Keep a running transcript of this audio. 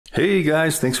Hey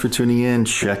guys, thanks for tuning in.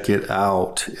 Check it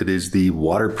out. It is the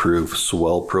waterproof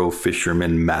SwellPro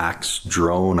Fisherman Max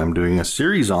drone I'm doing a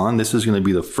series on. This is going to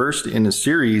be the first in a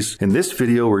series. In this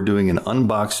video, we're doing an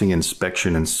unboxing,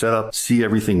 inspection, and setup. See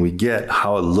everything we get,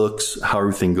 how it looks, how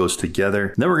everything goes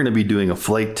together. Then we're going to be doing a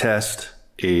flight test,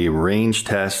 a range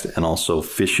test, and also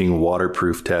fishing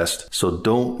waterproof test. So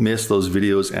don't miss those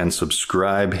videos and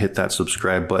subscribe. Hit that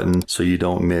subscribe button so you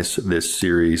don't miss this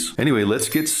series. Anyway, let's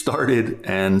get started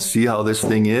and see how this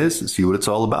thing is, see what it's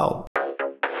all about.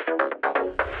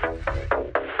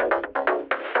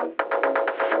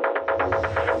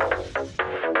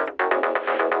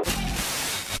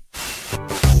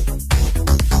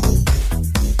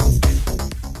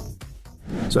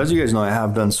 So as you guys know, I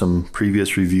have done some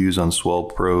previous reviews on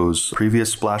SwellPro's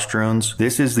previous splash drones.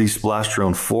 This is the Splash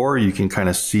Drone 4. You can kind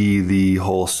of see the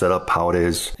whole setup, how it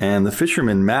is. And the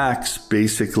Fisherman Max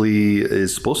basically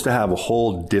is supposed to have a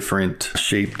whole different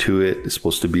shape to it. It's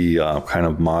supposed to be kind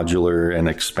of modular and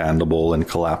expandable and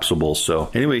collapsible.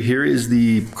 So anyway, here is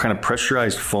the kind of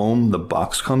pressurized foam the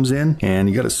box comes in. And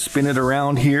you got to spin it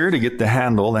around here to get the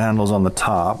handle. The handle's on the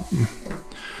top. I'm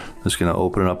just going to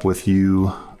open it up with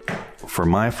you for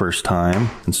my first time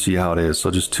and see how it is.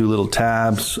 So just two little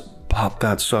tabs, pop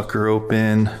that sucker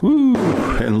open. Woo!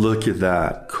 And look at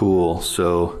that, cool.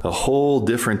 So a whole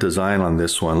different design on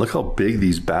this one. Look how big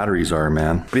these batteries are,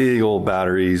 man. Big old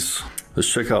batteries. Let's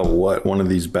check out what one of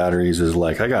these batteries is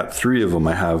like. I got 3 of them.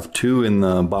 I have 2 in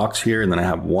the box here, and then I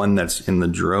have 1 that's in the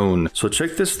drone. So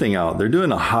check this thing out. They're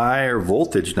doing a higher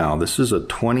voltage now. This is a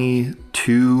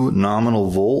 22 nominal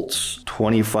volts,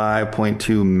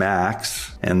 25.2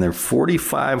 max, and they're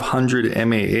 4,500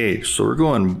 mAh. So we're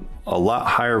going a lot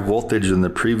higher voltage than the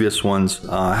previous ones.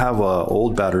 I have an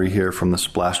old battery here from the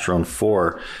Splash Drone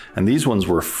 4, and these ones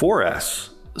were 4S.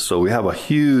 So we have a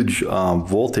huge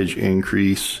voltage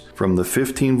increase from the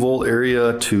 15 volt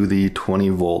area to the 20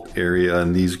 volt area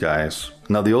in these guys.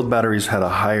 Now the old batteries had a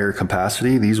higher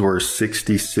capacity. These were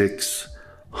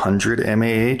 6,600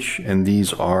 mAh and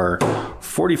these are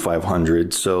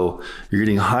 4,500. So you're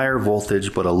getting higher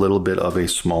voltage, but a little bit of a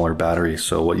smaller battery.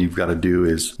 So what you've got to do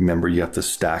is, remember, you have to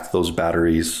stack those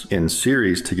batteries in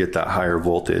series to get that higher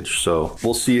voltage. So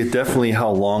we'll see definitely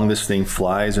how long this thing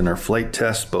flies in our flight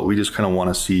test, but we just kind of want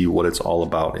to see what it's all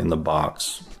about in the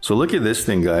box. So look at this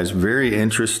thing, guys, very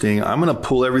interesting. I'm gonna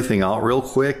pull everything out real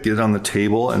quick, get it on the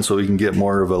table, and so we can get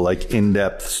more of a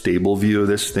in-depth stable view of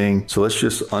this thing. So let's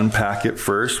just unpack it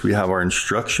first. We have our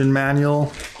instruction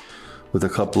manual with a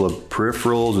couple of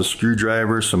peripherals, a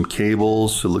screwdriver, some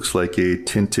cables. It looks like a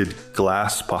tinted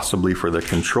glass, possibly for the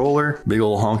controller. Big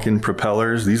old honking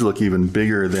propellers. These look even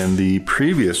bigger than the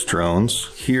previous drones.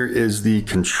 Here is the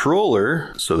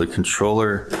controller. So the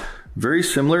controller, very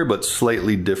similar, but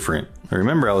slightly different. Now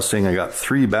remember, I was saying I got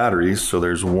 3 batteries. So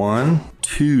there's 1,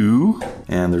 2,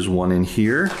 and there's 1 in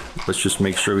here. Let's just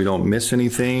make sure we don't miss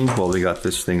anything while we got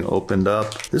this thing opened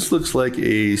up. This looks like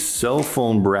a cell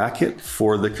phone bracket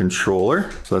for the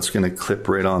controller. So that's gonna clip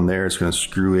right on there. It's gonna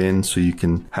screw in so you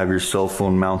can have your cell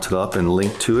phone mounted up and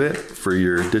link to it for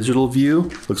your digital view.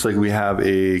 Looks like we have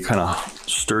a kind of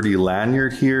sturdy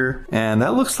lanyard here. And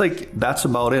that looks like that's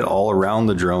about it all around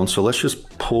the drone. So let's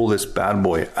just pull this bad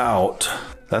boy out.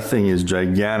 That thing is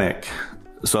gigantic.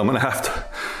 So I'm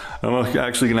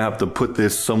actually gonna have to put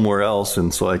this somewhere else,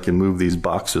 and so I can move these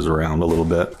boxes around a little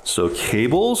bit. So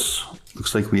cables,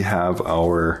 looks like we have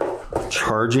our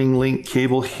charging link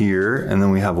cable here, and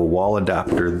then we have a wall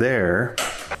adapter there.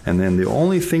 And then the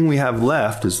only thing we have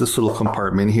left is this little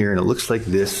compartment here, and it looks like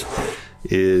this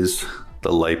is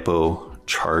the LiPo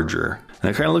charger. And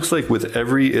it kind of looks like with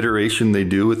every iteration they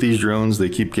do with these drones, they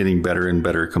keep getting better and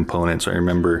better components. I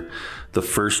remember the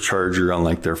first charger on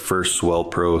their first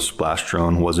SwellPro splash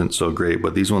drone wasn't so great,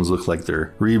 but these ones look like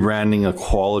they're rebranding a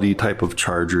quality type of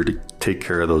charger to take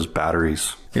care of those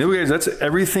batteries. Anyway, guys, that's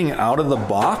everything out of the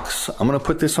box. I'm gonna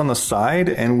put this on the side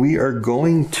and we are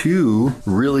going to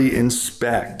really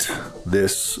inspect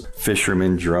this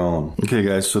Fisherman drone. Okay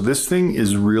guys, so this thing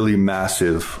is really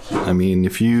massive. I mean,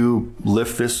 if you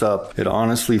lift this up, it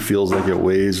honestly feels like it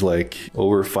weighs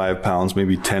over 5 pounds,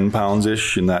 maybe 10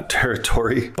 pounds-ish in that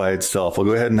territory by itself. I'll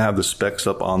go ahead and have the specs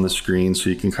up on the screen so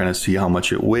you can kind of see how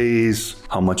much it weighs,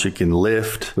 how much it can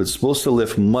lift. But it's supposed to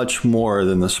lift much more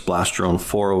than the Splash Drone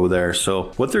 4 over there.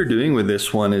 So what they're doing with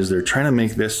this one is they're trying to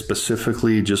make this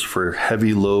specifically just for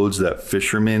heavy loads that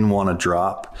fishermen want to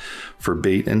drop for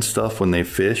bait and stuff when they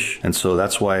fish. And so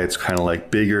that's why it's kind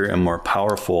of bigger and more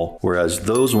powerful. Whereas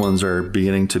those ones are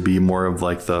beginning to be more of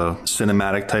the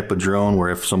cinematic type of drone, where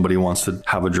if somebody wants to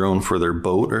have a drone for their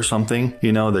boat or something,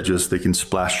 you know, that they can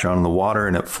splash down in the water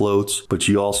and it floats. But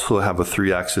you also have a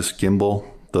 3-axis gimbal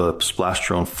the Splash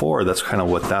Drone 4, that's kind of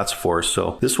what that's for.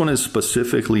 So this one is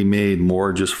specifically made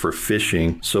more just for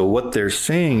fishing. So what they're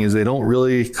saying is it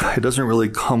doesn't really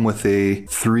come with a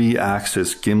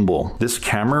 3-axis gimbal. This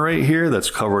camera right here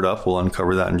that's covered up, we'll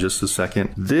uncover that in just a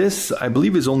second. This, I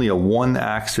believe, is only a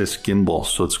 1-axis gimbal.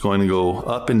 So it's going to go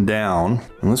up and down.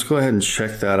 And let's go ahead and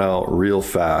check that out real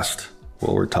fast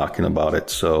while we're talking about it.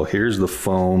 So here's the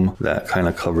foam that kind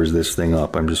of covers this thing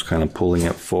up. I'm just kind of pulling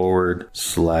it forward,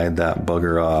 slide that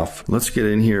bugger off. Let's get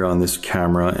in here on this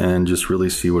camera and just really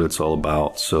see what it's all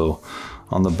about. So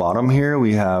on the bottom here,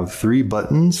 we have 3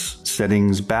 buttons: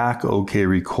 settings back, OK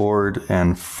record,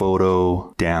 and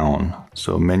photo down.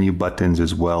 So menu buttons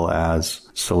as well as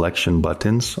selection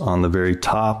buttons. On the very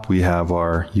top, we have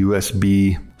our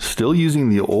USB, still using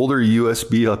the older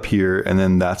USB up here, and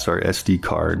then that's our SD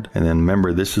card. And then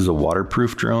remember, this is a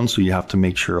waterproof drone, so you have to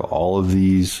make sure all of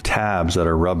these tabs that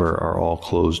are rubber are all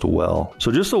closed well.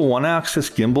 So just a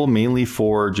 1-axis gimbal, mainly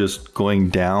for just going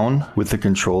down with the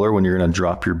controller when you're gonna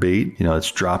drop your bait. You know,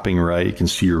 it's dropping right, you can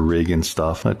see your rig and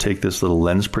stuff. I'm gonna take this little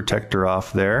lens protector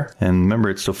off there. And remember,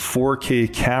 it's a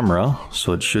 4K camera,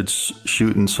 so it should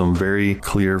shoot in some very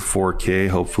clear 4K.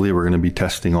 Hopefully we're going to be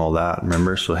testing all that,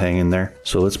 remember, so hang in there.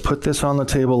 So let's put this on the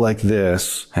table like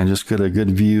this and just get a good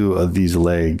view of these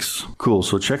legs. Cool,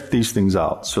 so check these things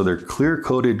out. So they're clear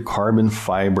coated carbon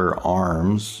fiber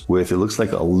arms with, it looks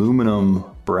like aluminum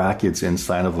brackets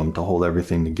inside of them to hold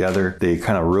everything together. They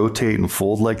kind of rotate and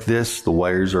fold like this. The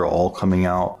wires are all coming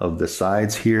out of the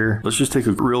sides here. Let's just take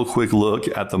a real quick look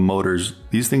at the motors.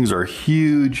 These things are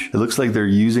huge. It looks like they're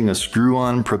using a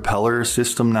screw-on propeller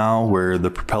system now, where the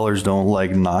propellers don't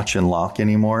like notch and lock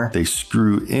anymore. They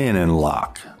screw in and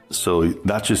lock. So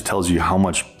that just tells you how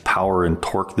much power and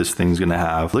torque this thing's gonna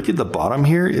have. Look at the bottom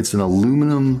here. It's an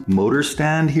aluminum motor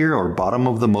stand here, or bottom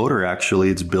of the motor actually.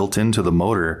 It's built into the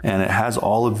motor, and it has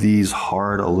all of these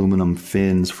hard aluminum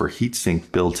fins for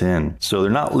heatsink built in. So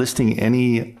they're not listing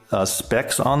any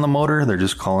specs on the motor. They're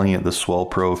just calling it the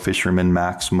SwellPro Fisherman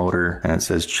Max motor, and it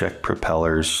says check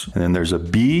propellers. And then there's a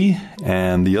B,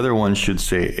 and the other one should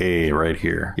say A right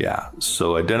here. Yeah,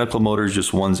 so identical motors,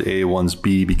 just one's A, one's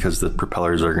B, because the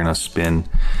propellers are gonna spin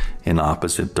in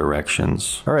opposite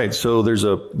directions. All right, so there's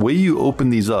a way you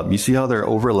open these up. You see how they're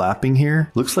overlapping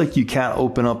here? Looks like you can't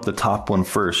open up the top one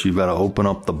first. You've got to open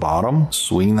up the bottom,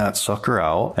 swing that sucker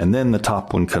out, and then the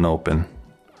top one can open.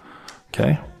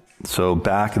 Okay. So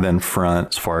back, then front,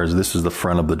 as far as this is the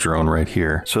front of the drone right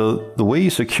here. So the way you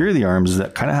secure the arms is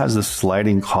that kind of has this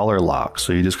sliding collar lock.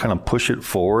 So you just kind of push it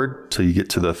forward till you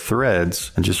get to the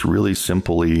threads and just really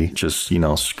simply just, you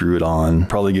know, screw it on.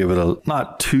 Probably give it a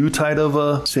not too tight of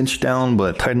a cinch down,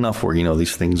 but tight enough where, you know,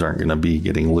 these things aren't going to be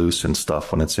getting loose and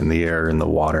stuff when it's in the air, in the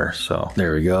water. So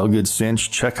there we go. Good cinch.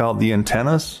 Check out the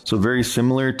antennas. So very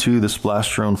similar to the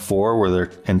Splash Drone 4, where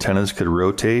their antennas could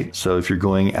rotate. So if you're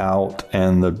going out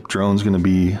and the drone's going to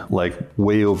be like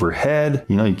way overhead,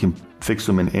 you know, you can fix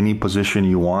them in any position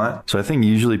you want. So I think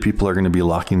usually people are going to be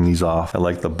locking these off at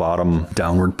like the bottom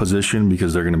downward position,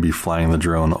 because they're going to be flying the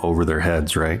drone over their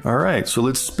heads, right? All right, so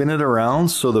let's spin it around.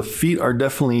 So the feet are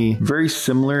definitely very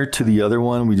similar to the other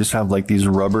one. We just have like these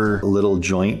rubber little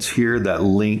joints here that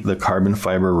link the carbon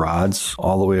fiber rods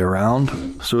all the way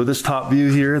around. So this top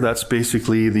view here, that's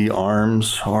basically the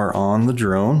arms are on the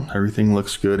drone. Everything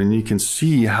looks good, and you can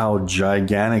see how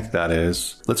gigantic that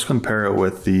is. Let's compare it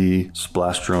with the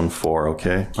Splash Drone 4.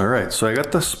 Okay. All right. So I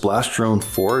got the Splash Drone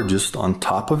 4 just on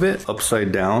top of it,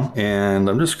 upside down, and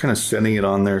I'm just kind of setting it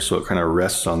on there so it kind of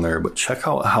rests on there. But check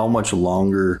out how much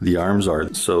longer the arms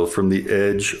are. So from the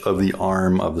edge of the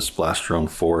arm of the Splash Drone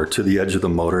 4 to the edge of the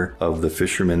motor of the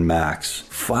Fisherman Max,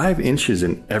 5 inches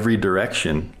in every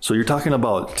direction. So you're talking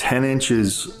about 10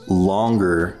 inches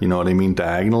longer, you know what I mean,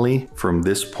 diagonally from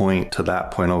this point to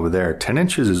that point over there. 10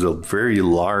 inches is a very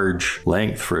large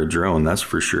length for a drone, that's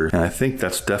for sure. And I think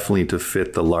that's definitely to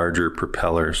fit the larger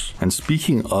propellers. And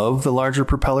speaking of the larger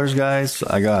propellers, guys,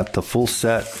 I got the full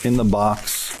set in the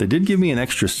box. They did give me an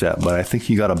extra set, but I think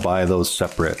you got to buy those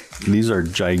separate. These are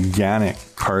gigantic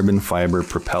carbon fiber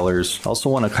propellers. I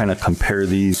also want to kind of compare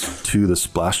these to the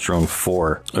Splash Drone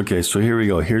 4. Okay, so here we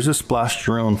go. Here's a Splash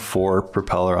Drone 4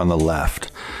 propeller on the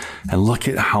left. And look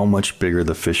at how much bigger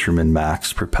the Fisherman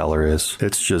Max propeller is.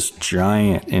 It's just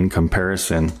giant in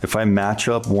comparison. If I match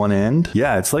up one end,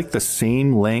 yeah, it's like the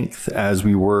same length as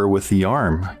we were with the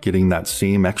arm, getting that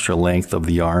same extra length of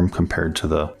the arm compared to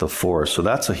the 4. So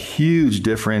that's a huge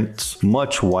difference,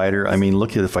 much wider. I mean,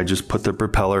 look at if I just put the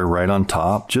propeller right on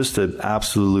top, just an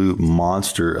absolute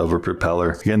monster of a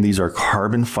propeller. Again, these are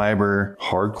carbon fiber,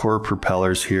 hardcore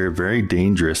propellers here, very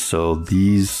dangerous. So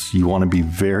these, you want to be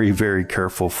very, very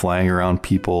careful flying flying around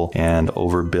people and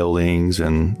over buildings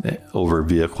and over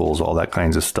vehicles, all that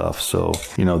kinds of stuff. So,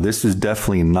 you know, this is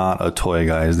definitely not a toy,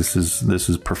 guys. This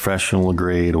is professional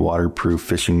grade waterproof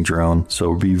fishing drone.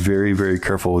 So be very, very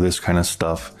careful with this kind of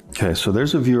stuff. Okay, so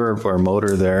there's a view of our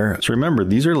motor there. So remember,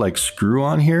 these are like screw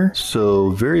on here.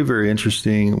 So very, very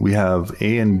interesting. We have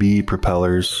A and B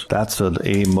propellers. That's an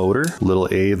A motor, little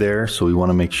A there. So we want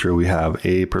to make sure we have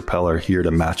A propeller here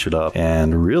to match it up.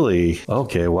 And really,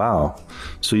 okay, wow.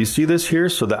 So you see this here?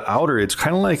 So the outer, it's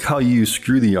kind of like how you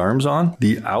screw the arms on.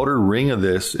 The outer ring of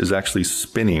this is actually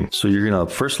spinning. So you're going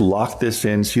to first lock this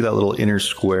in. See that little inner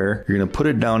square? You're going to put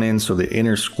it down in so the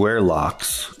inner square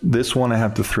locks. This one I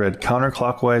have to thread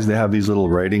counterclockwise. They have these little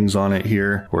writings on it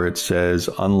here where it says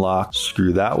unlock,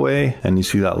 screw that way. And you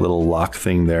see that little lock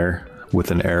thing there with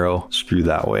an arrow, screw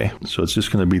that way. So it's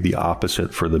just going to be the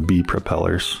opposite for the B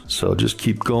propellers. So just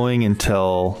keep going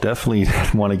until definitely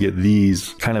want to get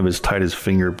these kind of as tight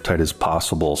as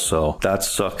possible. So that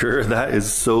sucker, that is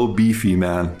so beefy,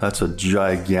 man. That's a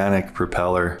gigantic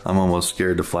propeller. I'm almost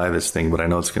scared to fly this thing, but I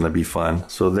know it's going to be fun.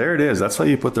 So there it is. That's how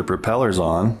you put the propellers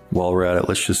on. While we're at it,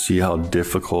 let's just see how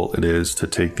difficult it is to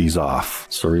take these off.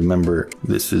 So remember,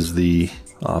 this is the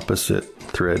opposite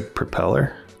thread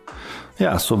propeller.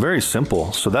 Yeah, so very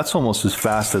simple. So that's almost as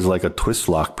fast as like a twist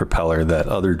lock propeller that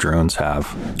other drones have.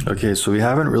 Okay, so we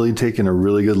haven't really taken a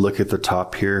really good look at the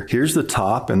top here. Here's the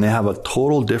top, and they have a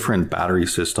total different battery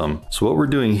system. So what we're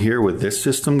doing here with this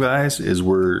system, guys, is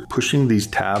we're pushing these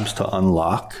tabs to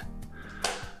unlock.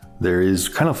 There is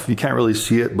kind of, you can't really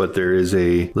see it, but there is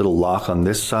a little lock on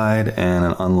this side and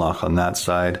an unlock on that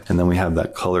side. And then we have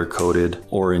that color coded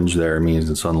orange there, means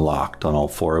it's unlocked on all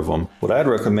four of them. What I'd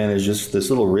recommend is just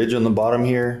this little ridge on the bottom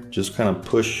here, just kind of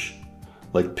push,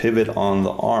 like pivot on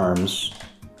the arms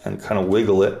and kind of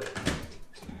wiggle it.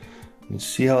 You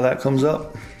see how that comes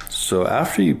up? So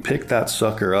after you pick that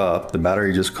sucker up, the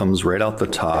battery just comes right out the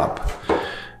top.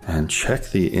 And check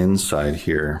the inside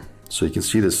here. So you can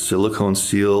see this silicone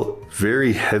seal,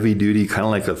 very heavy duty, kind of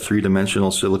like a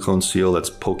three-dimensional silicone seal that's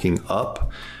poking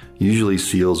up. Usually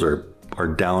seals are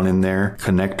down in there.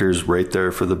 Connectors right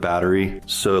there for the battery.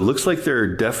 So it looks like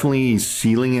they're definitely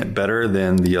sealing it better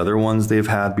than the other ones they've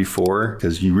had before,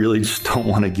 because you really just don't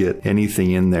want to get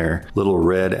anything in there. Little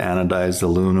red anodized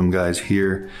aluminum guys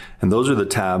here. And those are the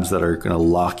tabs that are going to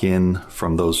lock in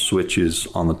from those switches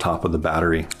on the top of the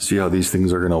battery. See how these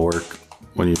things are going to work?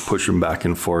 When you push them back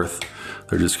and forth,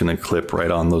 they're just going to clip right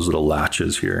on those little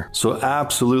latches here. So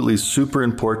absolutely super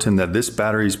important that this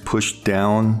battery is pushed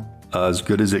down as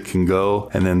good as it can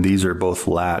go. And then these are both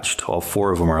latched. All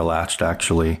four of them are latched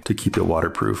actually to keep it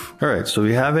waterproof. All right, so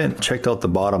we haven't checked out the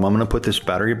bottom. I'm going to put this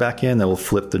battery back in, then we'll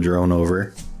flip the drone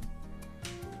over.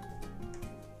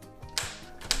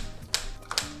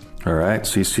 All right,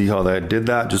 so you see how that did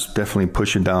that? Just definitely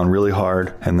push it down really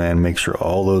hard and then make sure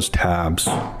all those tabs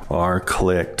are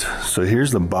clicked. So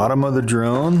here's the bottom of the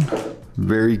drone.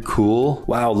 Very cool.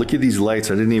 Wow, look at these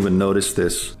lights. I didn't even notice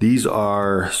this. These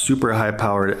are super high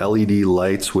powered LED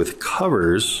lights with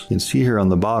covers. You can see here on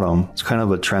the bottom, it's kind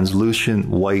of a translucent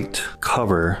white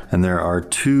cover, and there are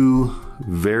two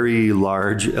very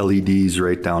large LEDs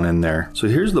right down in there. So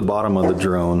here's the bottom of the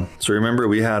drone. So remember,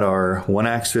 we had our one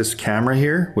axis camera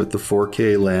here with the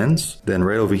 4K lens. Then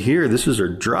right over here, this is our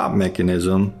drop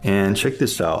mechanism. And check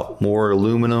this out, more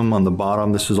aluminum on the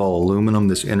bottom. This is all aluminum,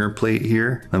 this inner plate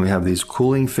here. Then we have these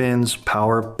cooling fins,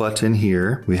 power button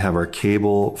here. We have our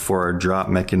cable for our drop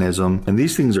mechanism. And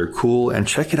these things are cool. And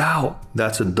check it out,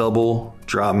 that's a double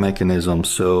drop mechanism.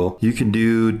 So you can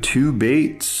do two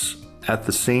baits at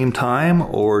the same time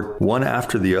or one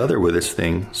after the other with this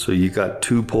thing. So you got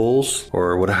two poles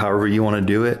or however you want to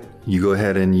do it. You go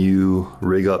ahead and you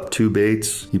rig up two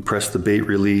baits. You press the bait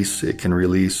release. It can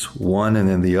release one and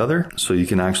then the other. So you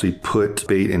can actually put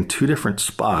bait in two different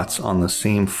spots on the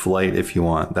same flight if you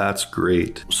want. That's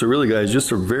great. So really guys,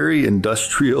 just a very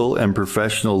industrial and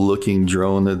professional looking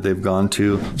drone that they've gone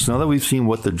to. So now that we've seen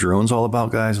what the drone's all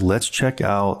about, guys, let's check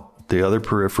out the other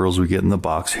peripherals we get in the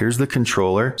box. Here's the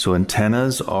controller. So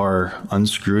antennas are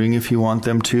unscrewing if you want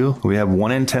them to. We have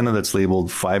one antenna that's labeled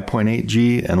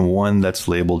 5.8G and one that's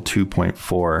labeled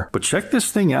 2.4. But check this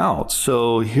thing out.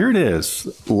 So here it is.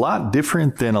 A lot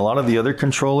different than a lot of the other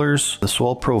controllers. The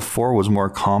SwellPro 4 was more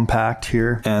compact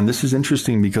here. And this is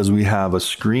interesting because we have a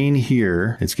screen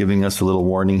here. It's giving us a little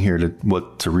warning here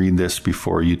to read this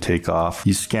before you take off.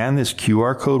 You scan this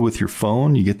QR code with your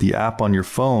phone. You get the app on your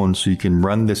phone so you can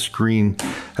run this screen screen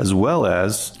as well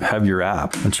as have your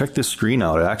app. And check this screen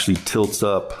out. It actually tilts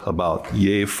up about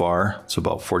yay far. It's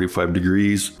about 45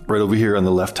 degrees. Right over here on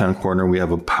the left-hand corner, we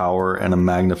have a power and a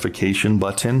magnification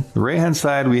button. The right-hand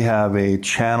side, we have a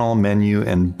channel, menu,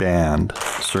 and band.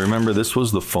 So remember, this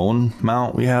was the phone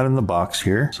mount we had in the box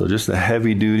here. So just a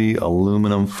heavy-duty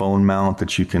aluminum phone mount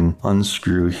that you can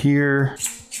unscrew here.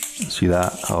 See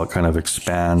that? How it kind of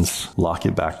expands, lock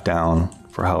it back down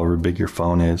for however big your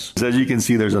phone is. So as you can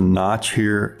see, there's a notch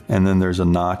here, and then there's a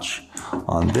notch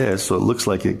on this. So it looks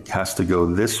like it has to go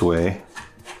this way.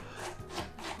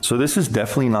 So this is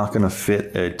definitely not going to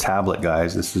fit a tablet,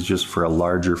 guys. This is just for a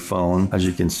larger phone. As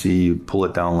you can see, you pull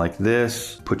it down like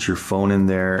this, put your phone in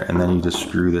there, and then you just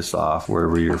screw this off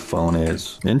wherever your phone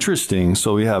is. Interesting.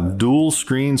 So we have dual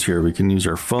screens here. We can use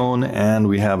our phone and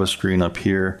we have a screen up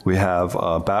here. We have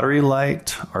a battery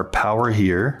light, our power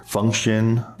here,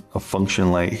 function, a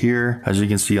function light here. As you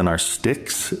can see on our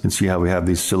sticks, you can see how we have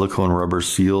these silicone rubber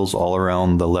seals all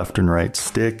around the left and right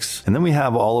sticks. And then we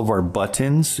have all of our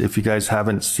buttons. If you guys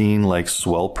haven't seen like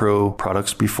SwellPro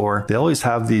products before, they always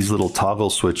have these little toggle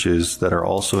switches that are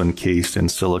also encased in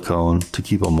silicone to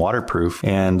keep them waterproof.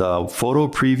 And photo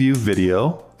preview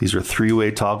video. These are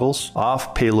three-way toggles.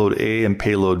 Off, payload A and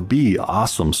payload B.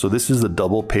 Awesome. So this is the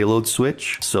double payload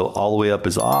switch. So all the way up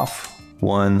is off.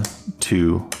 1,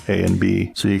 2, A and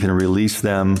B. So you can release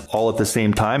them all at the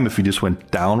same time if you just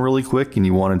went down really quick and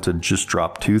you wanted to just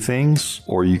drop two things,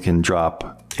 or you can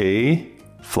drop A,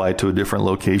 fly to a different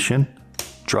location,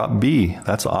 drop B.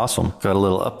 That's awesome. Got a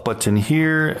little up button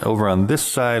here. Over on this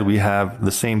side, we have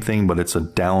the same thing, but it's a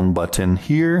down button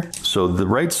here. So the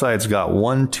right side's got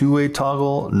one two-way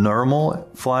toggle, normal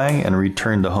flying and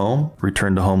return to home.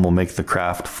 Return to home will make the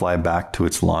craft fly back to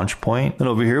its launch point. Then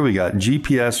over here, we got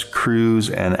GPS, cruise,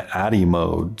 and ADI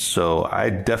mode. So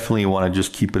I definitely want to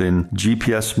just keep it in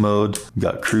GPS mode. We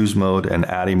got cruise mode and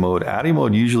ADI mode. ADI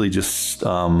mode usually just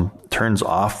turns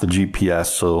off the GPS,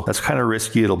 so that's kind of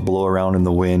risky. It'll blow around in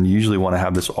the wind. You usually want to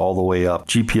have this all the way up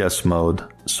GPS mode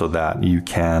so that you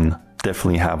can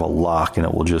definitely have a lock and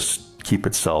it will just keep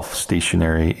itself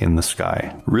stationary in the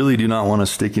sky. Really do not want to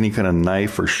stick any kind of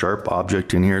knife or sharp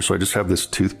object in here, so I just have this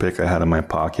toothpick I had in my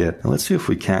pocket. And let's see if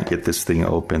we can't get this thing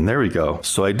open. There we go.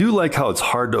 So I do like how it's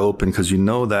hard to open because you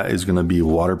know that is going to be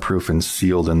waterproof and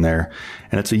sealed in there.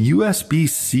 And it's a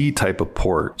USB-C type of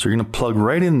port. So you're going to plug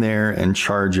right in there and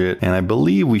charge it. And I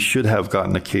believe we should have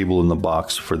gotten a cable in the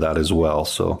box for that as well.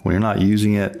 So when you're not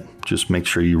using it, just make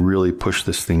sure you really push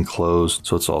this thing closed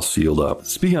so it's all sealed up.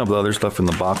 Speaking of the other stuff in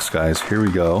the box, guys, here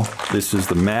we go. This is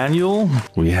the manual.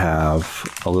 We have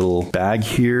a little bag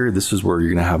here. This is where you're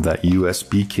going to have that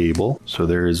USB cable. So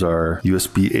there is our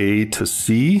USB A to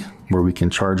C, where we can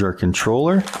charge our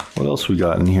controller. What else we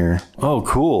got in here? Oh,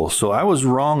 cool. So I was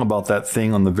wrong about that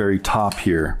thing on the very top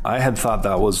here. I had thought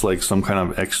that was like some kind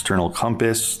of external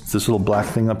compass, this little black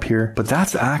thing up here, but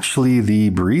that's actually the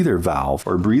breather valve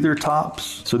or breather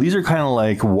tops. So these are kind of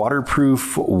like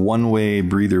waterproof one-way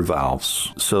breather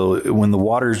valves. So when the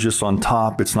water is just on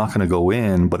top, it's not going to go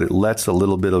in, but it lets a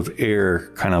little bit of air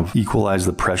kind of equalize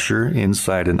the pressure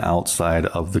inside and outside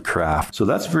of the craft. So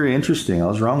that's very interesting. I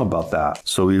was wrong about that.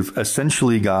 So we've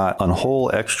essentially got a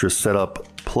whole extra setup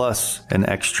plus an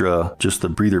extra, just the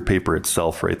breather paper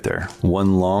itself right there.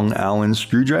 One long Allen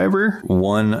screwdriver,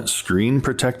 one screen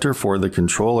protector for the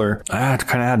controller. I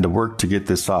kind of had to work to get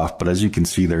this off, but as you can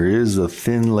see, there is a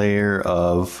thin layer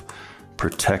of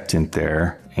protectant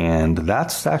there. And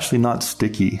that's actually not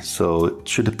sticky. So it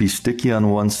should be sticky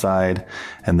on one side.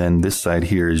 And then this side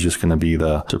here is just going to be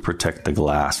to protect the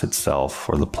glass itself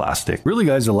or the plastic. Really,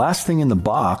 guys, the last thing in the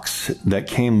box that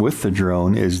came with the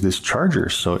drone is this charger.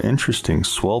 So interesting.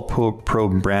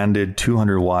 SwellPro branded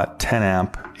 200 watt, 10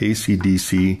 amp AC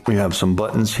DC. We have some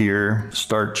buttons here,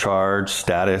 start charge,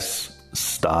 status,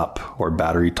 stop, or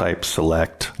battery type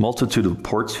select. Multitude of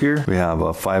ports here. We have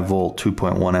a 5 volt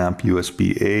 2.1 amp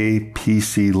USB A,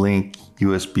 PC link,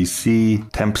 USB-C,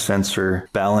 temp sensor,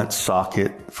 balance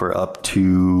socket for up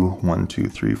to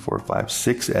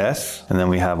 6S. And then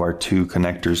we have our two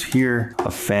connectors here,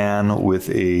 a fan with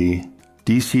a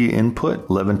DC input,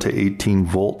 11 to 18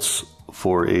 volts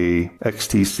for a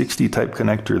XT60 type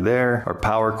connector there. Our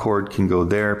power cord can go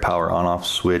there, power on off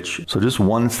switch. So just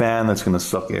one fan that's going to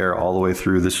suck air all the way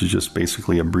through. This is just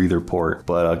basically a breather port,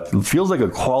 but it feels like a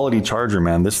quality charger,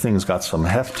 man. This thing's got some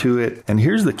heft to it. And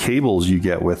here's the cables you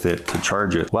get with it to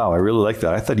charge it. Wow, I really like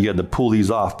that. I thought you had to pull these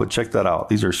off, but check that out.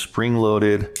 These are spring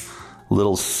loaded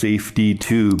little safety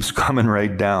tubes coming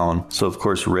right down. So of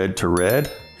course, red to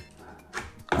red.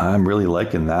 I'm really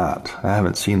liking that. I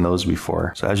haven't seen those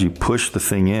before. So as you push the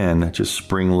thing in, it just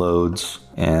spring loads.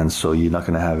 And so you're not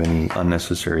going to have any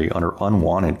unnecessary or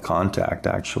unwanted contact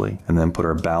actually. And then put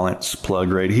our balance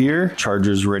plug right here.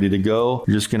 Charger's ready to go.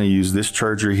 You're just going to use this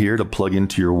charger here to plug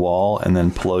into your wall and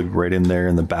then plug right in there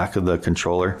in the back of the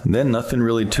controller. And then nothing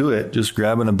really to it. Just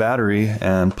grabbing a battery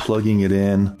and plugging it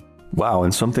in. Wow,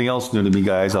 and something else new to me,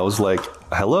 guys. I was like,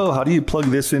 hello, how do you plug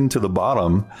this into the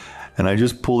bottom? And I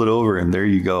just pulled it over and there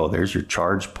you go. There's your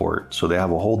charge port. So they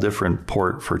have a whole different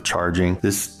port for charging.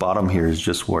 This bottom here is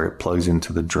just where it plugs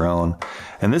into the drone.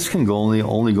 And this can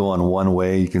only go on one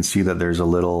way. You can see that there's a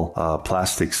little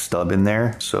plastic stub in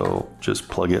there. So just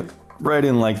plug it right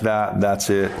in like that. That's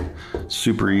it.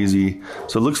 Super easy.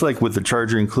 So it looks like with the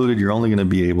charger included, you're only going to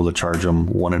be able to charge them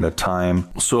one at a time.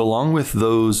 So along with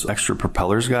those extra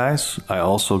propellers, guys, I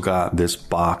also got this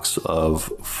box of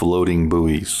floating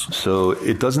buoys. So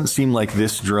it doesn't seem like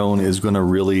this drone is going to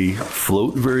really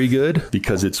float very good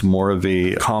because it's more of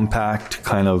a compact,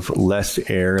 kind of less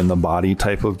air in the body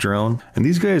type of drone. And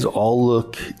these guys all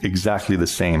look exactly the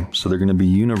same. So they're going to be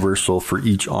universal for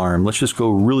each arm. Let's just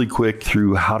go really quick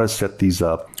through how to set these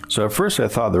up. So at first I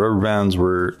thought the rubber bands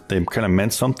they kind of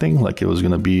meant something, like it was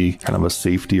going to be kind of a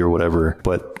safety or whatever,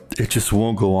 but it just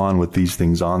won't go on with these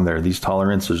things on there. These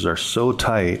tolerances are so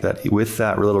tight that with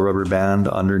that little rubber band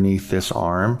underneath this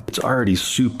arm, it's already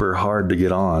super hard to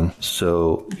get on.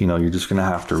 So, you know, you're just going to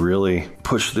have to really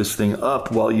push this thing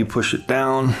up while you push it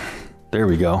down. There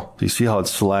we go. You see how it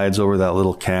slides over that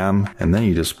little cam and then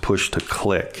you just push to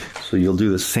click. So you'll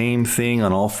do the same thing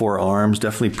on all four arms.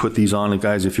 Definitely put these on,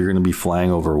 guys, if you're going to be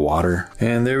flying over water.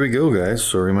 And there we go, guys.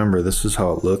 So remember, this is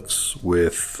how it looks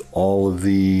with all of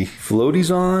the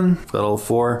floaties on. Got all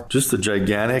four. Just a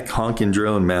gigantic honking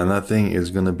drone, man. That thing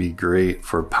is going to be great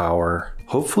for power.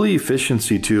 Hopefully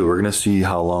efficiency too. We're gonna see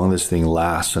how long this thing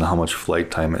lasts and how much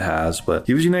flight time it has, but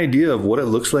gives you an idea of what it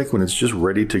looks like when it's just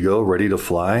ready to go, ready to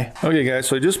fly. Okay guys,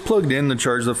 so I just plugged in to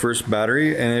charge the first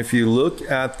battery, and if you look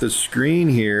at the screen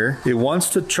here, it wants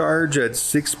to charge at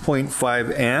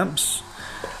 6.5 amps.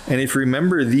 And if you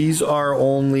remember, these are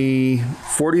only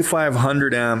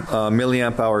 4,500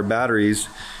 milliamp hour batteries.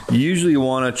 You usually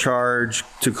want to charge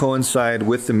to coincide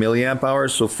with the milliamp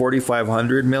hours. So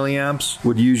 4,500 milliamps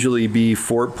would usually be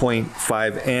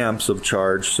 4.5 amps of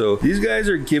charge. So these guys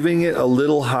are giving it a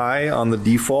little high on the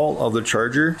default of the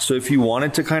charger. So if you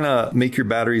wanted to kind of make your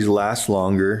batteries last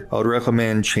longer, I would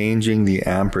recommend changing the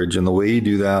amperage. And the way you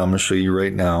do that, I'm going to show you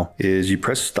right now, is you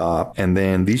press stop, and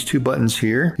then these two buttons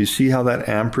here, you see how that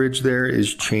amperage there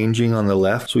is changing on the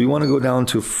left. So we want to go down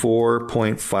to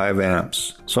 4.5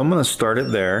 amps. So I'm going to start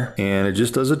it there, and it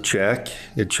just does a check.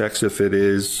 It checks if it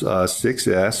is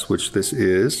 6S, which this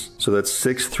is. So that's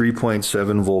 6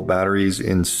 3.7 volt batteries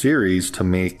in series to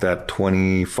make that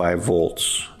 25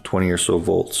 volts. 20 or so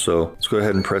volts. So let's go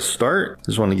ahead and press start.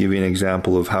 Just want to give you an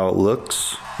example of how it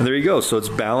looks. And there you go. So it's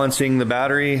balancing the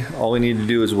battery. All we need to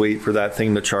do is wait for that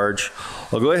thing to charge.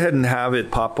 I'll go ahead and have it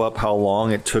pop up how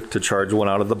long it took to charge one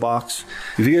out of the box.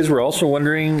 If you guys were also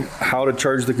wondering how to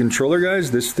charge the controller,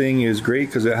 guys, this thing is great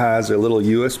because it has a little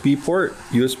USB port,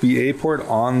 USB-A port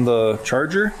on the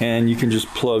charger, and you can just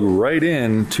plug right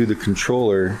in to the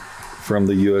controller from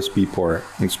the USB port.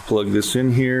 Let's plug this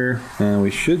in here and we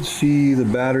should see the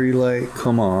battery light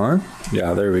come on.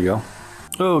 Yeah, there we go.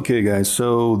 Okay guys,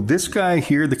 so this guy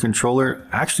here, the controller,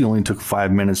 actually only took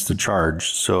 5 minutes to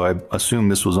charge. So I assume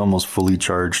this was almost fully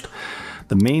charged.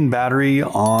 The main battery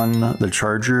on the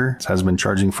charger has been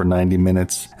charging for 90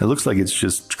 minutes. It looks like it's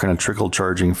just kind of trickle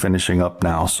charging, finishing up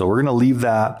now. So we're going to leave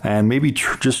that and maybe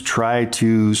just try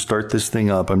to start this thing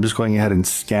up. I'm just going ahead and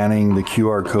scanning the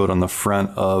QR code on the front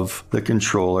of the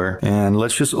controller. And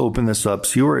let's just open this up,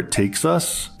 see where it takes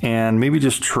us, and maybe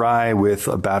just try with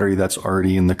a battery that's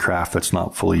already in the craft that's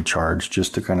not fully charged,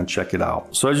 just to kind of check it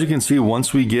out. So as you can see,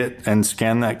 once we get and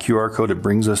scan that QR code, it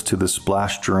brings us to the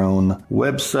Splash Drone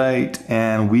website,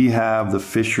 and we have the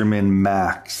Fisherman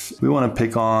Max. We want to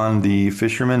pick on the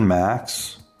Fisherman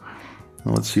Max.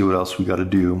 Let's see what else we got to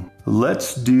do.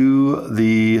 Let's do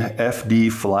the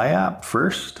FD Fly app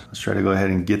first. Let's try to go ahead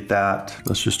and get that.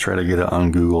 Let's just try to get it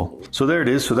on Google. So there it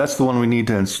is. So that's the one we need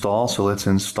to install. So let's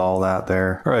install that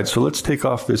there. All right, so let's take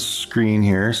off this screen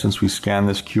here. Since we scanned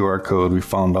this QR code, we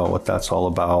found out what that's all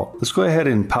about. Let's go ahead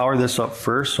and power this up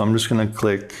first. So I'm just going to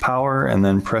click power and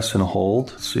then press and hold.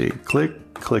 Let's see,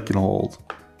 click, click and hold.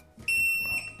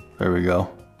 There we go.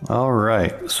 All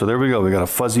right, so there we go. We got a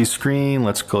fuzzy screen.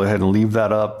 Let's go ahead and leave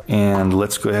that up, and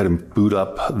let's go ahead and boot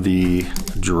up the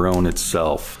drone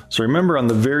itself. So remember, on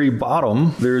the very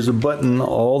bottom, there's a button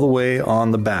all the way on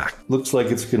the back. Looks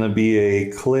like it's gonna be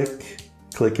a click,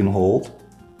 click and hold.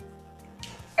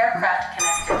 Aircraft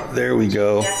connected. There we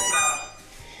go. Yes, mode.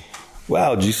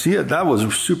 Wow, did you see it? That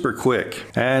was super quick.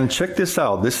 And check this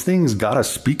out. This thing's got a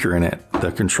speaker in it,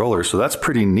 the controller. So that's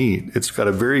pretty neat. It's got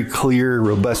a very clear,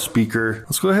 robust speaker.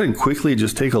 Let's go ahead and quickly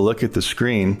just take a look at the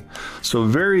screen. So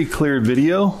very clear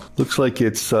video. Looks like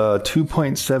it's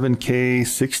 2.7K,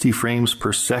 60 frames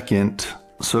per second.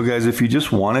 So guys, if you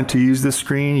just wanted to use this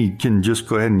screen, you can just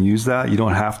go ahead and use that. You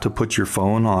don't have to put your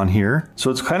phone on here.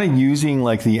 So it's kind of using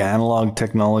like the analog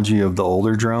technology of the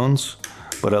older drones,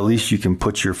 but at least you can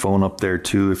put your phone up there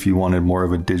too if you wanted more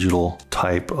of a digital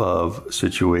type of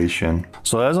situation.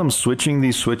 So as I'm switching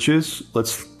these switches,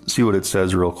 let's see what it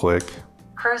says real quick.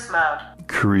 Cruise mode.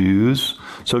 Cruise.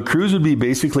 So cruise would be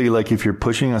basically like if you're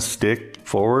pushing a stick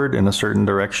forward in a certain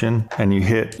direction and you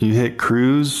hit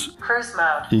cruise. Cruise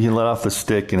mode. You can let off the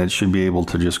stick and it should be able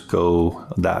to just go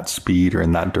that speed or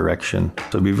in that direction.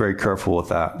 So be very careful with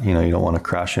that. You know, you don't want to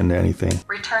crash into anything.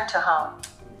 Return to home.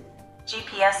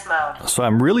 GPS mode. So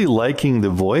I'm really liking the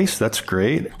voice. That's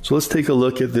great. So let's take a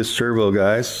look at this servo,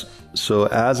 guys. So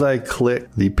as I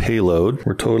click the payload,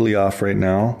 we're totally off right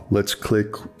now. Let's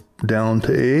click down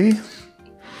to A.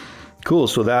 Cool.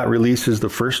 So that releases the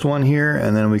first one here,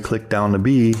 and then we click down to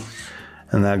B,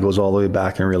 and that goes all the way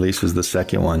back and releases the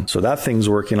second one. So that thing's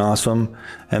working awesome.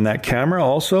 And that camera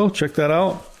also, check that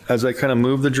out. As I kind of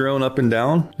move the drone up and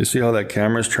down, you see how that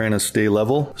camera is trying to stay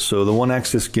level. So the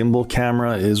 1-axis gimbal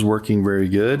camera is working very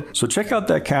good. So check out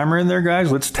that camera in there,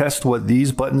 guys. Let's test what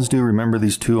these buttons do. Remember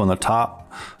these two on the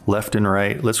top, left and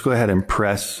right. Let's go ahead and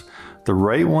press. The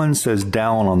right one says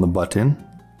down on the button.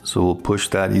 So we'll push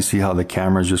that. You see how the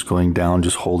camera is just going down,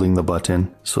 just holding the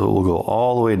button. So it will go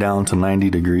all the way down to 90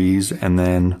 degrees, and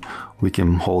then we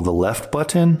can hold the left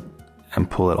button and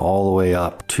pull it all the way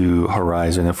up to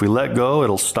horizon. If we let go,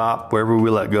 it'll stop wherever we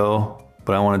let go,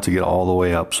 but I want it to get all the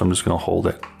way up, so I'm just gonna hold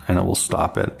it and it will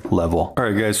stop at level. All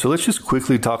right guys, so let's just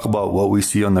quickly talk about what we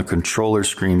see on the controller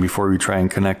screen before we try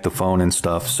and connect the phone and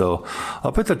stuff. So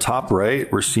up at the top right,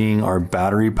 we're seeing our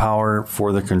battery power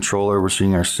for the controller. We're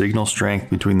seeing our signal strength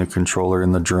between the controller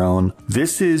and the drone.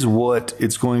 This is what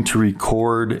it's going to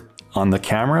record on the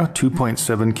camera.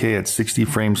 2.7K at 60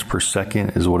 frames per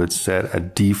second is what it's set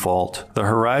at default. The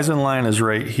horizon line is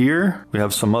right here. We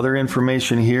have some other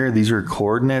information here. These are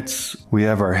coordinates. We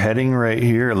have our heading right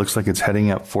here. It looks like it's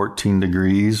heading at 14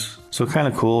 degrees. So kind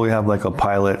of cool. We have like a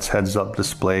pilot's heads up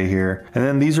display here. And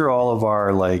then these are all of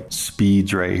our like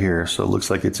speeds right here. So it looks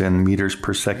like it's in meters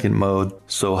per second mode.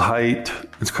 So height,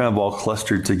 it's kind of all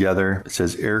clustered together. It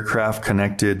says aircraft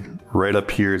connected. Right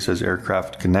up here, it says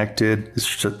aircraft connected. It's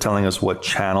just telling us what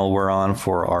channel we're on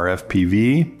for our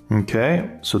FPV. Okay,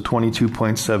 so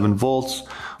 22.7 volts.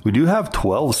 We do have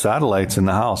 12 satellites in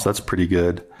the house. That's pretty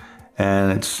good.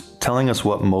 And it's telling us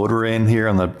what mode we're in here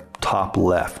on the top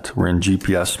left. We're in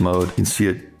GPS mode. You can see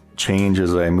it change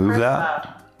as I move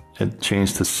that. It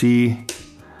changed to C.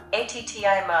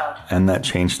 ATTI mode. And that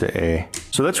changed to A.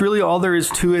 So that's really all there is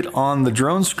to it on the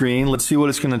drone screen. Let's see what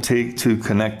it's going to take to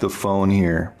connect the phone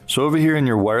here. So over here in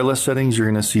your wireless settings, you're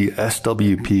going to see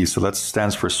SWP. So that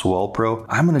stands for SwellPro.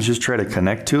 I'm going to just try to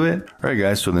connect to it. All right,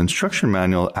 guys. So the instruction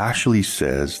manual actually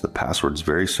says the password's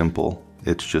very simple.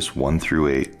 It's just 1 through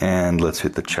 8. And let's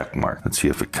hit the check mark. Let's see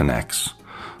if it connects.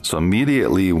 So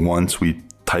immediately once we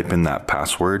type in that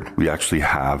password, we actually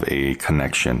have a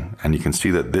connection, and you can see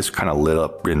that this kind of lit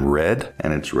up in red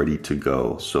and it's ready to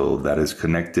go. So that is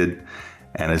connected.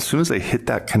 And as soon as I hit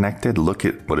that connected, look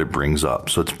at what it brings up.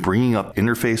 So it's bringing up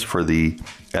interface for the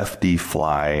FD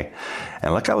Fly.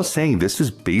 And like I was saying, this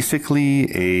is basically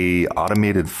a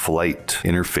automated flight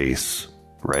interface,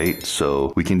 right?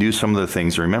 So we can do some of the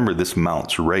things. Remember, this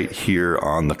mounts right here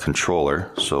on the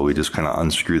controller. So we just kind of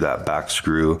unscrew that back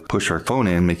screw, push our phone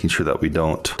in, making sure that we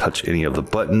don't touch any of the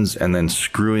buttons, and then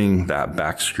screwing that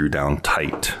back screw down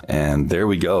tight. And there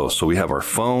we go. So we have our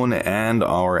phone and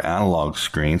our analog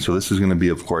screen. So this is going to be,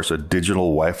 of course, a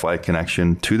digital Wi-Fi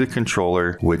connection to the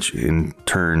controller, which in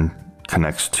turn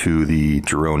connects to the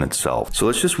drone itself. So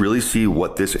let's just really see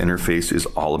what this interface is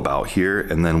all about here,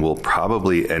 and then we'll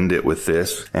probably end it with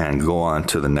this and go on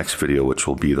to the next video, which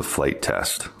will be the flight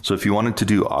test. So if you wanted to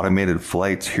do automated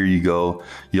flights, here you go.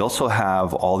 You also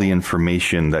have all the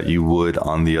information that you would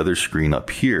on the other screen up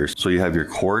here. So you have your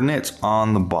coordinates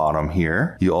on the bottom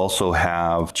here. You also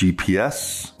have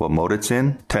GPS, what mode it's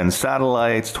in, 10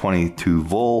 satellites, 22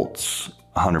 volts,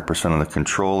 100% of the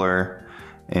controller,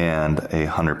 and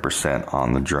 100%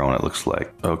 on the drone, it looks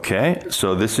like. Okay,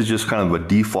 so this is just kind of a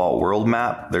default world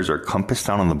map. There's our compass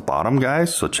down on the bottom,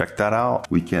 guys, so check that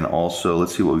out. We can also,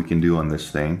 let's see what we can do on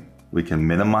this thing. We can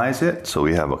minimize it, so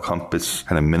we have a compass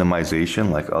kind of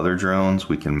minimization like other drones.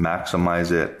 We can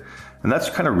maximize it, And that's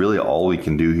kind of really all we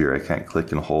can do here. I can't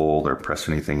click and hold or press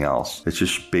anything else. It's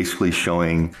just basically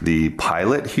showing the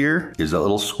pilot here is a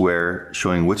little square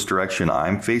showing which direction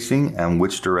I'm facing and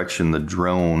which direction the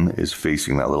drone is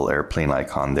facing, that little airplane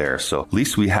icon there. So at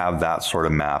least we have that sort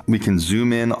of map. We can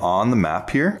zoom in on the map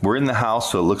here. We're in the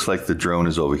house, so it looks like the drone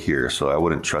is over here. So I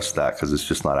wouldn't trust that because it's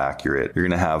just not accurate. You're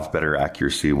gonna have better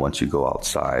accuracy once you go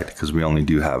outside because we only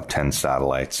do have 10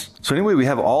 satellites. So anyway, we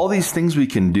have all these things we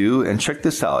can do, and check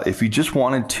this out. If you just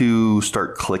wanted to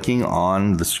start clicking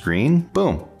on the screen,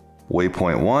 boom,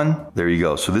 waypoint 1, there you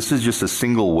go. So this is just a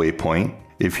single waypoint.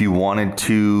 If you wanted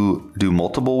to do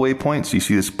multiple waypoints, you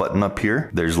see this button up here.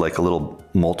 There's like a little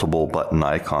multiple button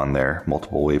icon there,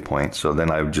 multiple waypoints. So then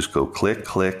I would just go click,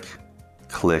 click,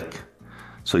 click.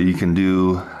 So you can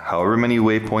do however many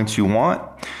waypoints you want.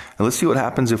 And let's see what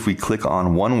happens if we click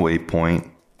on one waypoint,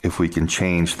 if we can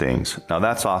change things. Now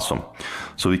that's awesome.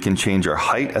 So we can change our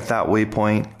height at that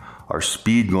waypoint, our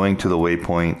speed going to the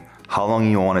waypoint, how long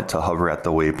you want it to hover at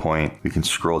the waypoint. We can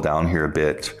scroll down here a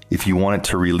bit. If you want it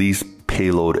to release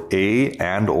payload A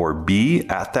and or B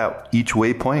at that each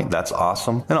waypoint, that's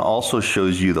awesome. And it also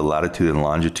shows you the latitude and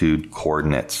longitude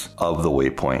coordinates of the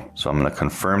waypoint. So I'm going to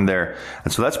confirm there.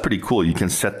 And so that's pretty cool. You can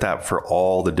set that for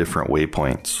all the different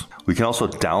waypoints. We can also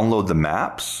download the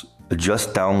maps,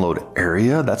 adjust download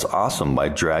area. That's awesome by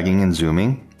dragging and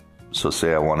zooming. So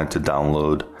say I wanted to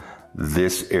download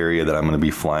this area that I'm going to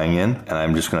be flying in, and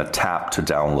I'm just going to tap to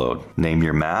download. Name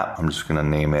your map. I'm just going to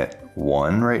name it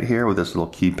 1 right here with this little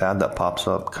keypad that pops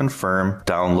up. Confirm.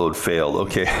 Download failed.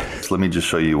 Okay, so let me just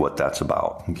show you what that's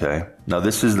about. Okay, now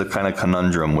this is the kind of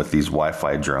conundrum with these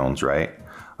Wi-Fi drones, right?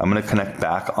 I'm going to connect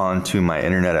back onto my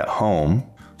internet at home.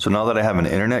 So now that I have an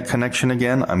internet connection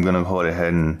again, I'm going to go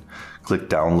ahead and click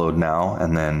download now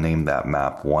and then name that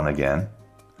map 1 again.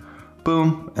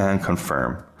 Boom, and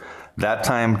confirm. That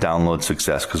time, download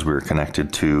success because we were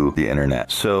connected to the internet.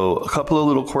 So a couple of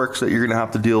little quirks that you're going to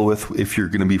have to deal with if you're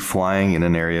going to be flying in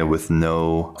an area with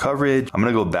no coverage. I'm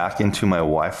going to go back into my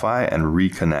Wi-Fi and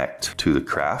reconnect to the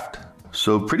craft.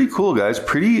 So pretty cool, guys. A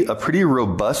pretty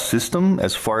robust system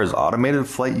as far as automated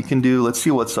flight you can do. Let's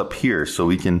see what's up here. So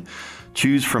we can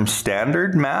choose from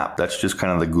standard map. That's just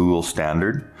kind of the Google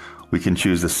standard. We can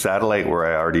choose the satellite where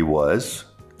I already was.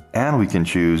 And we can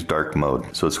choose dark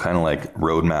mode. So it's kind of like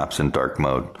road maps in dark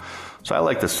mode. So I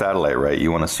like the satellite, right?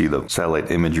 You want to see the satellite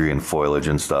imagery and foliage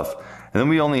and stuff. And then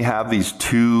we only have these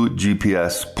 2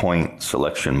 GPS point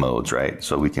selection modes, right?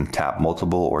 So we can tap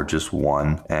multiple or just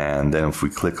one. And then if we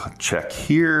click check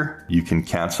here, you can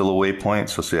cancel a waypoint.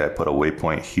 So say I put a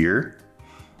waypoint here.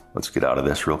 Let's get out of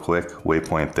this real quick.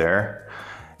 Waypoint there.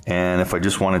 And if I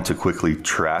just wanted to quickly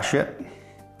trash it,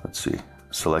 let's see,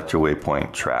 select your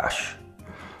waypoint, trash.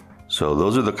 So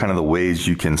those are the kind of the ways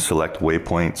you can select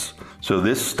waypoints. So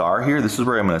this star here, this is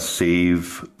where I'm going to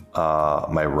save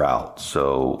my route.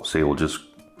 So say we'll just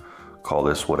call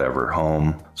this whatever,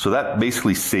 home. So that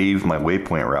basically saved my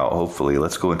waypoint route, hopefully.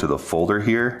 Let's go into the folder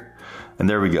here. And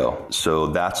there we go. So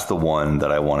that's the one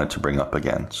that I wanted to bring up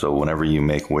again. So whenever you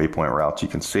make waypoint routes, you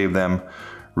can save them,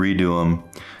 redo them.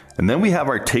 And then we have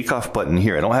our takeoff button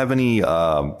here. I don't have any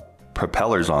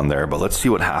propellers on there, but let's see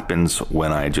what happens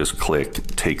when I just click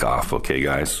takeoff. Okay,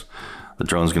 guys, the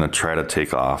drone's going to try to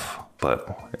take off,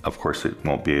 but of course it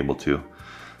won't be able to.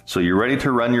 So you're ready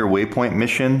to run your waypoint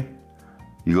mission.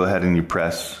 You go ahead and you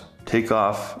press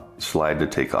takeoff, slide to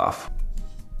takeoff.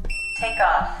 Take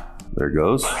off. There it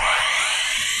goes.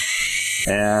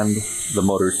 And the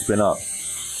motors spin up.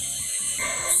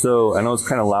 So I know it's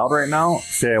kind of loud right now.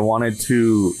 Say I wanted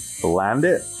to land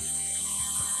it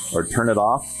or turn it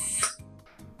off.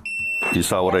 You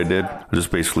saw what I did? I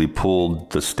just basically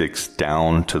pulled the sticks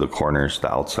down to the corners, the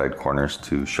outside corners,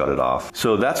 to shut it off.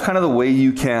 So that's kind of the way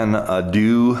you can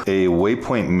do a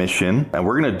waypoint mission. And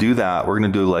we're going to do that. We're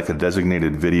going to do like a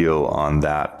designated video on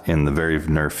that in the very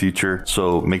near future.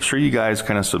 So make sure you guys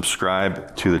kind of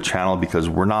subscribe to the channel because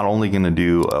we're not only going to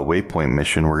do a waypoint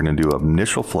mission, we're going to do an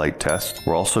initial flight test.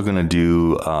 We're also going to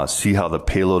do see how the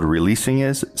payload releasing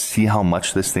is, see how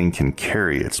much this thing can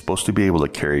carry. It's supposed to be able to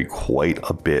carry quite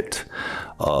a bit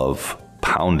of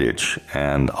poundage,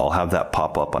 and I'll have that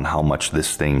pop up on how much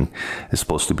this thing is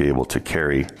supposed to be able to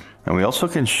carry. And we also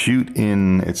can shoot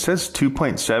in, it says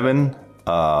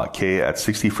 2.7 K at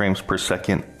 60 frames per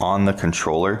second on the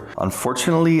controller.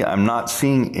 Unfortunately, I'm not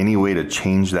seeing any way to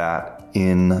change that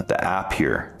in the app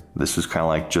here. This is kind of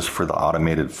like just for the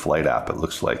automated flight app, it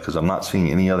looks like, because I'm not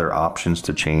seeing any other options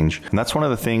to change. And that's one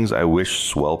of the things I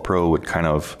wish SwellPro would kind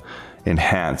of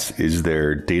enhance is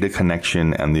their data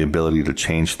connection and the ability to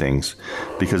change things,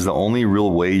 because the only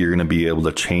real way you're going to be able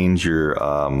to change your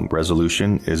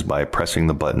resolution is by pressing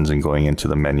the buttons and going into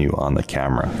the menu on the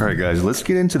camera. All right, guys, let's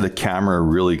get into the camera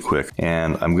really quick.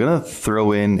 And I'm going to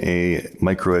throw in a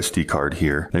micro SD card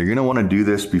here. Now, you're going to want to do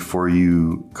this before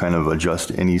you kind of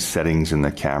adjust any settings in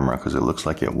the camera, because it looks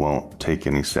like it won't take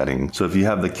any settings. So if you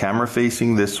have the camera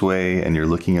facing this way and you're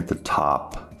looking at the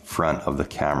top front of the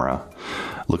camera,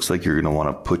 looks like you're going to want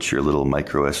to put your little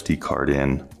micro SD card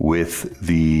in with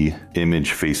the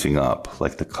image facing up,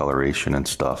 like the coloration and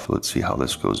stuff. Let's see how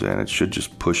this goes in. It should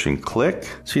just push and click.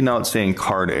 See, now it's saying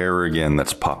card error again.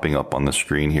 That's popping up on the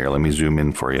screen here. Let me zoom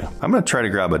in for you. I'm going to try to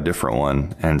grab a different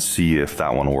one and see if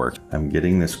that one works. I'm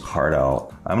getting this card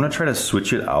out. I'm going to try to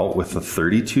switch it out with a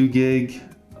 32 gig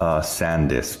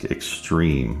SanDisk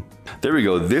Extreme. There we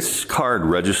go. This card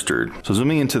registered. So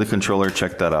zooming into the controller,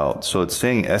 check that out. So it's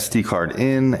saying SD card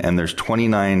in, and there's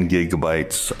 29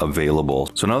 gigabytes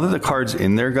available. So now that the card's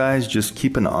in there, guys, just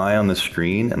keep an eye on the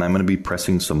screen, and I'm going to be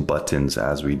pressing some buttons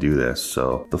as we do this.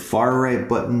 So the far right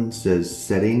button says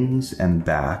settings and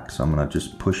back. So I'm going to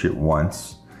just push it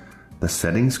once. The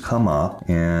settings come up,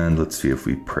 and let's see if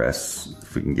we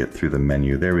can get through the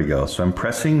menu. There we go. So I'm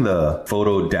pressing the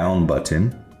photo down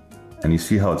button. And you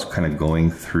see how it's kind of going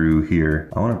through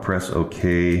here. I want to press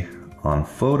OK on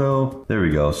photo. There we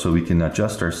go. So we can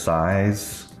adjust our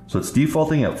size. So it's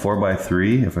defaulting at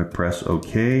 4:3. If I press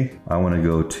OK, I want to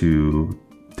go to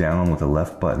down with the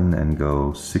left button and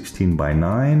go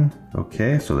 16:9.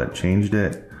 Okay, so that changed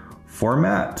it.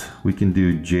 Format, we can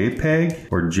do JPEG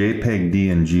or JPEG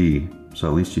DNG. So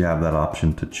at least you have that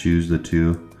option to choose the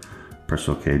two. Press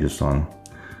OK just on.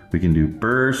 We can do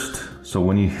burst. So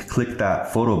when you click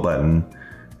that photo button,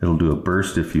 it'll do a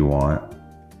burst if you want.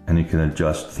 And you can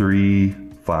adjust 3,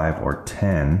 5, or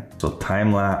 10. So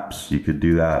time lapse, you could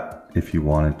do that if you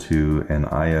wanted to. And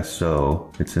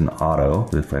ISO, it's in auto.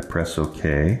 If I press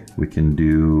OK, we can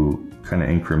do kind of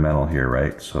incremental here,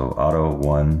 right? So auto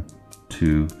 1,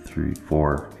 2, 3,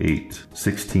 4, 8,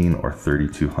 16, or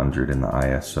 3200 in the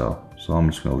ISO. So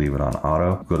I'm just going to leave it on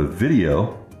auto. Go to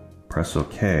video. Press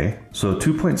OK. So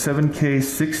 2.7K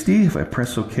 60, if I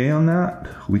press OK on that,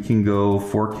 we can go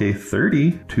 4K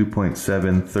 30,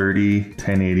 2.7 30,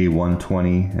 1080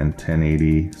 120, and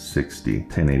 1080 60.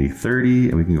 1080 30,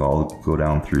 and we can all go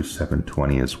down through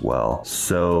 720 as well.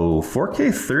 So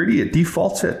 4K 30, it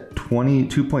defaults at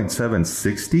 2.7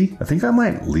 60. I think I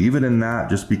might leave it in that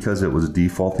just because it was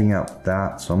defaulting at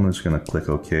that. So I'm just going to click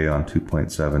OK on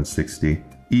 2.7 60.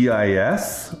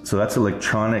 EIS, so that's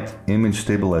electronic image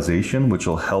stabilization, which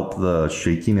will help the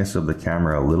shakiness of the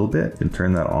camera a little bit. You can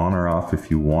turn that on or off if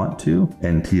you want to.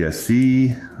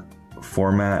 NTSC,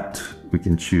 format, we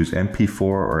can choose MP4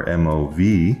 or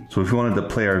MOV. So if you wanted to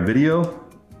play our video,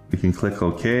 we can click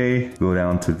OK, go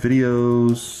down to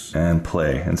videos and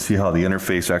play, and see how the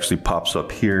interface actually pops up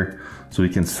here. So we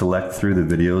can select through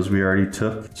the videos we already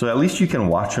took. So at least you can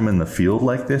watch them in the field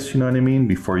like this, you know what I mean?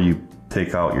 Before you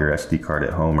take out your SD card at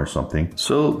home or something.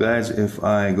 So guys, if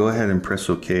I go ahead and press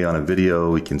OK on a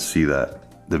video, we can see that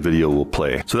the video will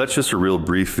play. So that's just a real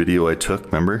brief video I took,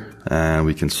 remember? And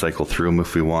we can cycle through them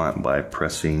if we want by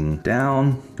pressing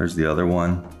down. There's the other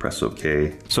one, press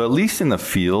OK. So at least in the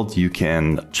field, you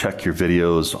can check your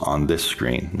videos on this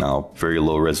screen. Now, very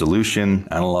low resolution,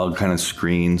 analog kind of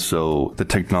screen. So the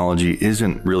technology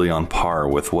isn't really on par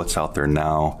with what's out there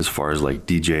now as far as like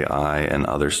DJI and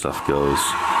other stuff goes.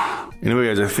 Anyway,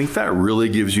 guys, I think that really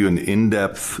gives you an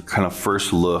in-depth kind of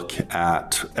first look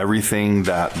at everything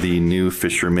that the new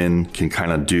Fisherman can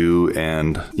kind of do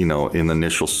and, you know, in the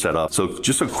initial setup. So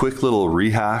just a quick little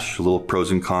rehash, little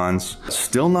pros and cons.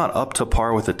 Still not up to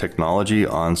par with the technology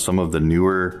on some of the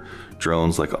newer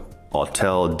drones like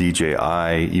Autel,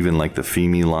 DJI, even like the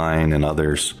Fimi line and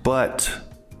others. But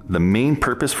the main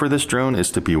purpose for this drone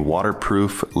is to be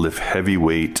waterproof, lift heavy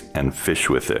weight, and fish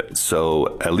with it.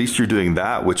 So at least you're doing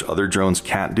that, which other drones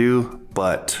can't do,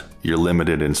 but you're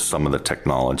limited in some of the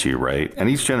technology, right? And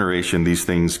each generation, these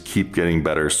things keep getting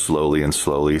better slowly and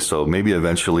slowly. So maybe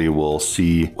eventually we'll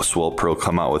see SwellPro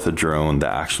come out with a drone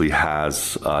that actually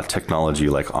has technology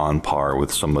like on par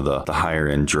with some of the higher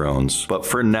end drones. But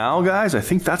for now, guys, I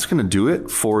think that's gonna do it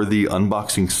for the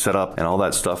unboxing setup and all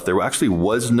that stuff. There actually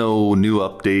was no new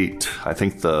update. I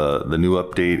think the new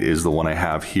update is the one I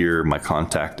have here. My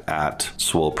contact at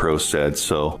SwellPro said,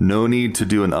 so no need to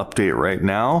do an update right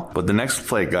now. But the next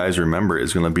flight, guys, remember,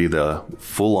 is going to be the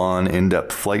full-on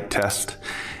in-depth flight test,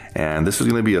 And this is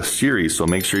going to be a series, so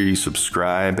make sure you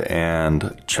subscribe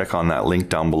and check on that link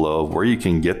down below where you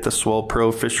can get the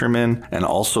SwellPro Fisherman and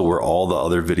also where all the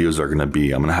other videos are going to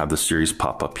be. I'm going to have the series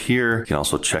pop up here. You can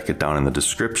also check it down in the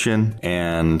description.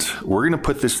 And we're going to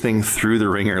put this thing through the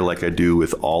ringer like I do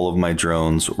with all of my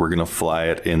drones. We're going to fly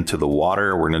it into the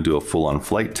water. We're going to do a full-on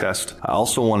flight test. I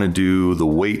also want to do the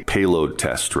weight payload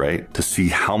test, right? To see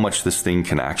how much this thing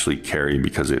can actually carry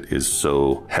because it is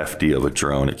so hefty of a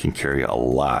drone. It can carry a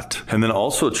lot. And then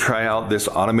also try out this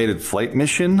automated flight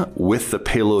mission with the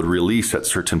payload release at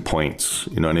certain points.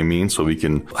 You know what I mean? So we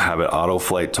can have it auto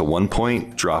flight to one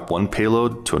point, drop one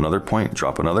payload to another point,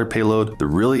 drop another payload. The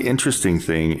really interesting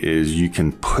thing is you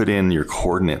can put in your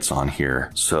coordinates on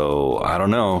here. So I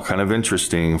don't know, kind of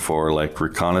interesting for like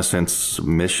reconnaissance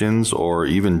missions or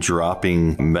even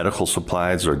dropping medical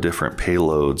supplies or different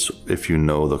payloads if you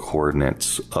know the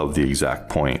coordinates of the exact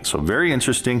point. So very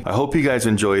interesting. I hope you guys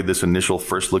enjoyed this initial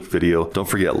first look video. Don't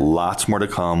forget, lots more to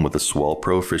come with the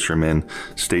SwellPro Fisherman.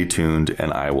 Stay tuned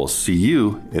and I will see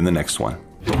you in the next one.